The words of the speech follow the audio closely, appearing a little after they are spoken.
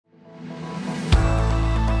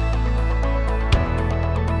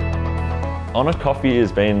ONA Coffee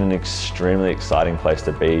has been an extremely exciting place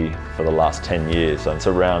to be for the last 10 years. So it's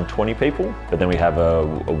around 20 people, but then we have a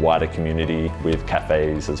wider community with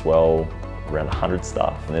cafes as well, around 100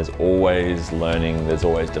 staff. And there's always learning, there's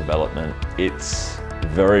always development. It's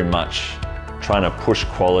very much trying to push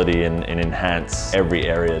quality and enhance every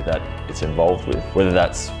area that it's involved with, whether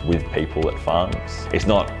that's with people at farms. It's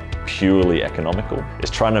not purely economical.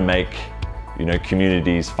 It's trying to make,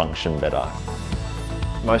 communities function better.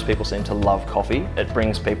 Most people seem to love coffee. It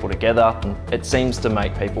brings people together and it seems to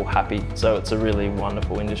make people happy. So it's a really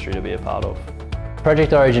wonderful industry to be a part of.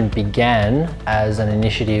 Project Origin began as an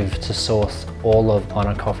initiative to source all of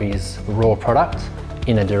ONA Coffee's raw product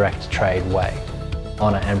in a direct trade way.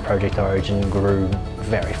 ONA and Project Origin grew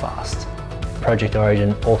very fast. Project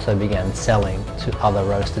Origin also began selling to other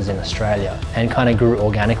roasters in Australia and kind of grew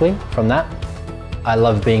organically from that. I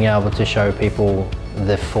love being able to show people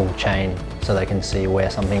the full chain so they can see where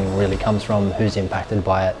something really comes from, who's impacted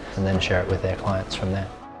by it, and then share it with their clients from there.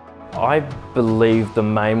 I believe the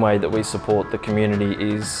main way that we support the community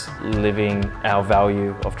is living our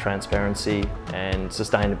value of transparency and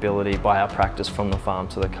sustainability by our practice from the farm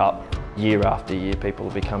to the cup. Year after year, people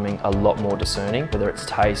are becoming a lot more discerning, whether it's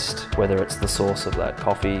taste, whether it's the source of that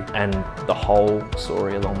coffee, and the whole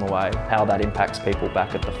story along the way, how that impacts people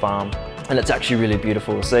back at the farm. And it's actually really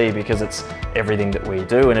beautiful to see because it's everything that we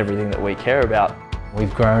do and everything that we care about.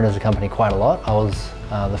 We've grown as a company quite a lot. I was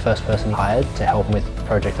the first person hired to help with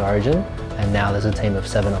Project Origin, and now there's a team of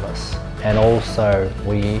 7 of us. And also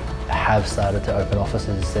we have started to open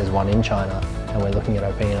offices. There's one in China and we're looking at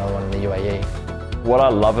opening another one in the UAE. What I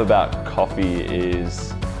love about coffee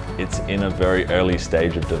is it's in a very early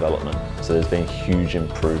stage of development. So there's been huge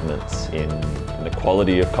improvements in the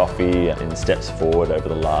quality of coffee and steps forward over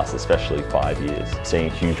the last, especially 5 years.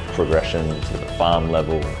 Seeing huge progression to the farm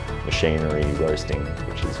level, machinery, roasting,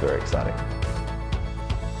 which is very exciting.